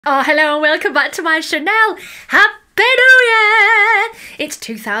Oh, hello and welcome back to my channel. Happy New Year! It's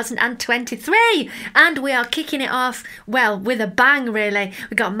 2023 and we are kicking it off, well, with a bang really.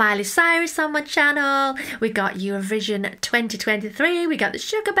 We got Miley Cyrus on my channel, we got Eurovision 2023, we got the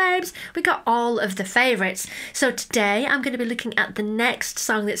Sugar Babes, we got all of the favourites. So today I'm going to be looking at the next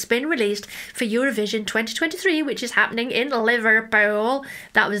song that's been released for Eurovision 2023, which is happening in Liverpool.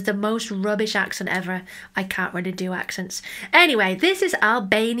 That was the most rubbish accent ever. I can't really do accents. Anyway, this is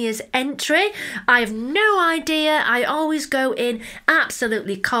Albania's entry. I have no idea. I always go in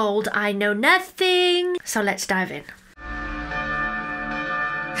absolutely cold. I know nothing. So let's dive in.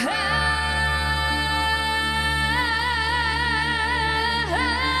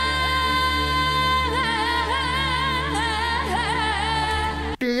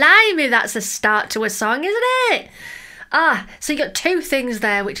 Blimey, that's a start to a song, isn't it? So you got two things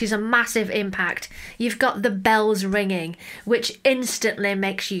there, which is a massive impact. You've got the bells ringing, which instantly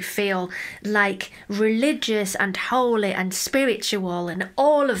makes you feel like religious and holy and spiritual and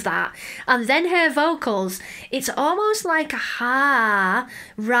all of that. And then her vocals, it's almost like a ha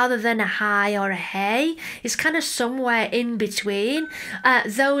rather than a hi or a hey. It's kind of somewhere in between.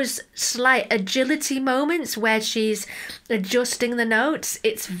 Those slight agility moments where she's adjusting the notes,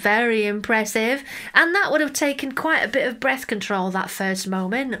 it's very impressive. And that would have taken quite a bit of breath control, that first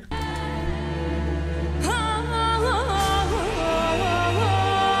moment.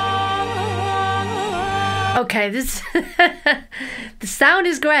 Okay, this the sound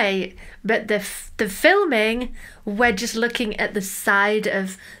is great, but the filming, we're just looking at the side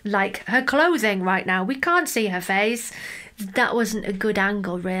of like her clothing right now. We can't see her face. That wasn't a good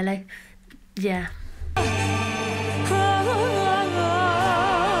angle, really. Yeah.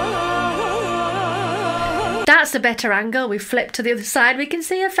 That's a better angle. We flip to the other side. We can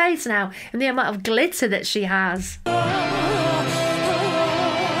see her face now and the amount of glitter that she has.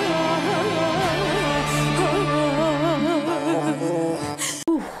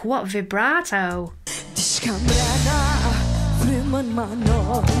 Ooh, what vibrato. It's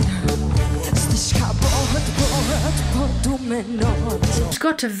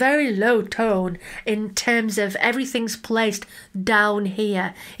got a very low tone in terms of everything's placed down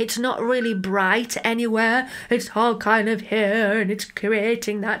here. It's not really bright anywhere. It's all kind of here and it's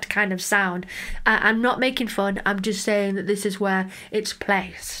creating that kind of sound. I'm not making fun. I'm just saying that this is where it's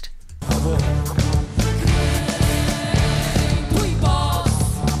placed.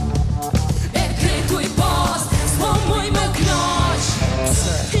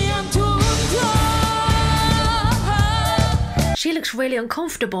 She looks really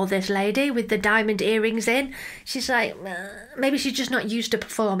uncomfortable, this lady, with the diamond earrings in. She's like, maybe she's just not used to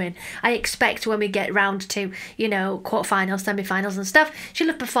performing. I expect when we get round to, you know, quarterfinals, semi-finals and stuff, she'll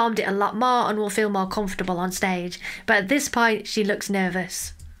have performed it a lot more and will feel more comfortable on stage. But at this point, she looks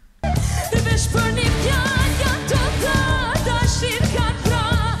nervous.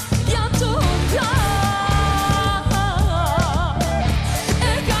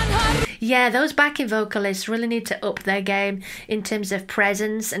 Yeah, those backing vocalists really need to up their game in terms of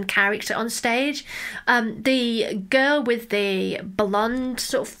presence and character on stage. The girl with the blonde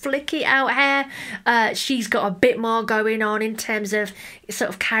sort of flicky out hair, she's got a bit more going on in terms of sort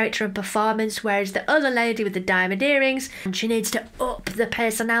of character and performance, whereas the other lady with the diamond earrings, she needs to up the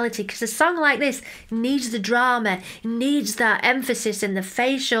personality, because a song like this needs the drama, needs that emphasis in the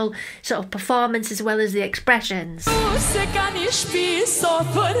facial sort of performance as well as the expressions.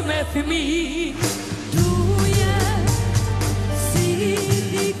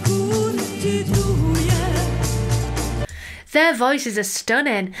 Their voices are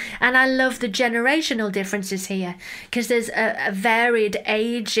stunning, and I love the generational differences here, because there's varied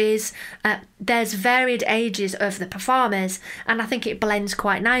ages. There's varied ages of the performers, and I think it blends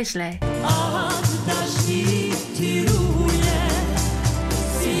quite nicely.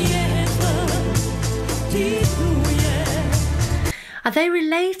 Are they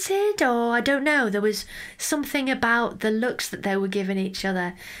related, or I don't know, there was something about the looks that they were giving each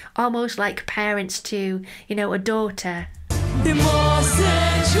other, almost like parents to, you know, a daughter.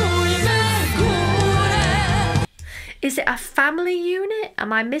 Is it a family unit?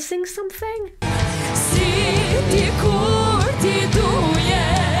 Am I missing something?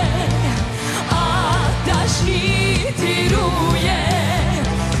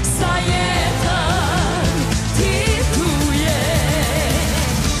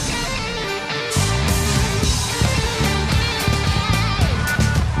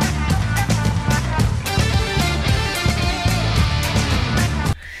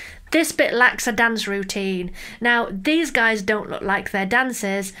 This bit lacks a dance routine. Now, these guys don't look like they're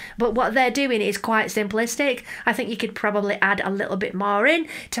dancers, but what they're doing is quite simplistic. I think you could probably add a little bit more in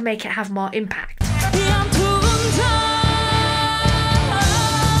to make it have more impact.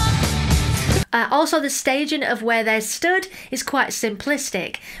 Also, the staging of where they're stood is quite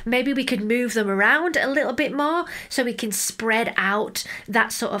simplistic. Maybe we could move them around a little bit more so we can spread out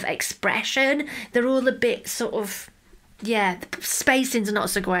that sort of expression. They're all a bit sort of, yeah, the spacing's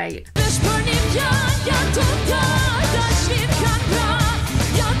not so great.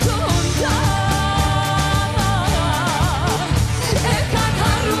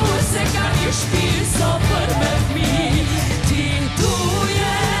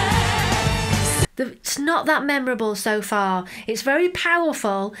 It's not that memorable so far. It's very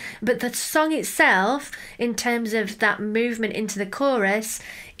powerful, but the song itself, in terms of that movement into the chorus,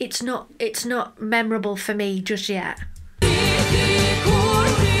 it's not memorable for me just yet.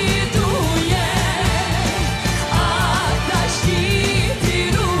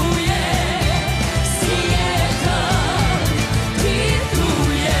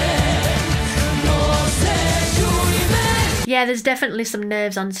 Yeah, there's definitely some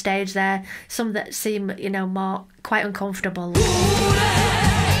nerves on stage there. Some that seem, you know, more quite uncomfortable.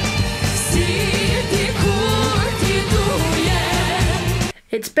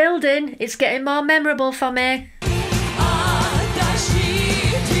 It's building. It's getting more memorable for me.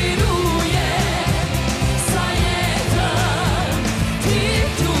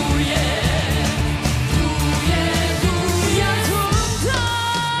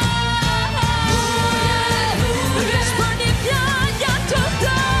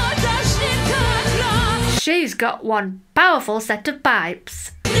 She's got one powerful set of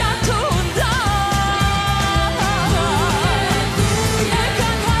pipes.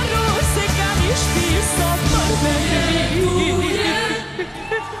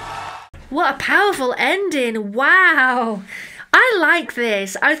 What a powerful ending. Wow. I like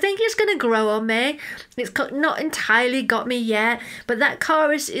this. I think it's going to grow on me. It's not entirely got me yet, but that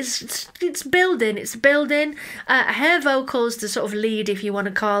chorus it's building. It's building. Her vocals, the sort of lead, if you want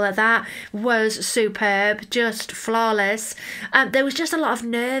to call it that, was superb, just flawless. There was just a lot of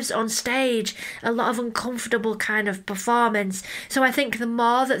nerves on stage, a lot of uncomfortable kind of performance. So I think the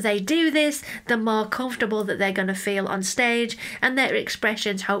more that they do this, the more comfortable that they're going to feel on stage, and their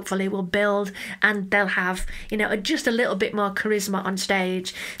expressions hopefully will build, and they'll have, you know, just a little bit more charisma on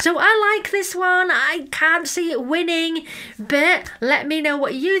stage. So I like this one. I can't see it winning, but let me know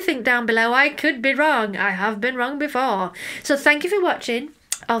what you think down below. I could be wrong. I have been wrong before. So thank you for watching.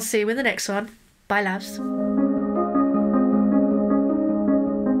 I'll see you in the next one. Bye, loves.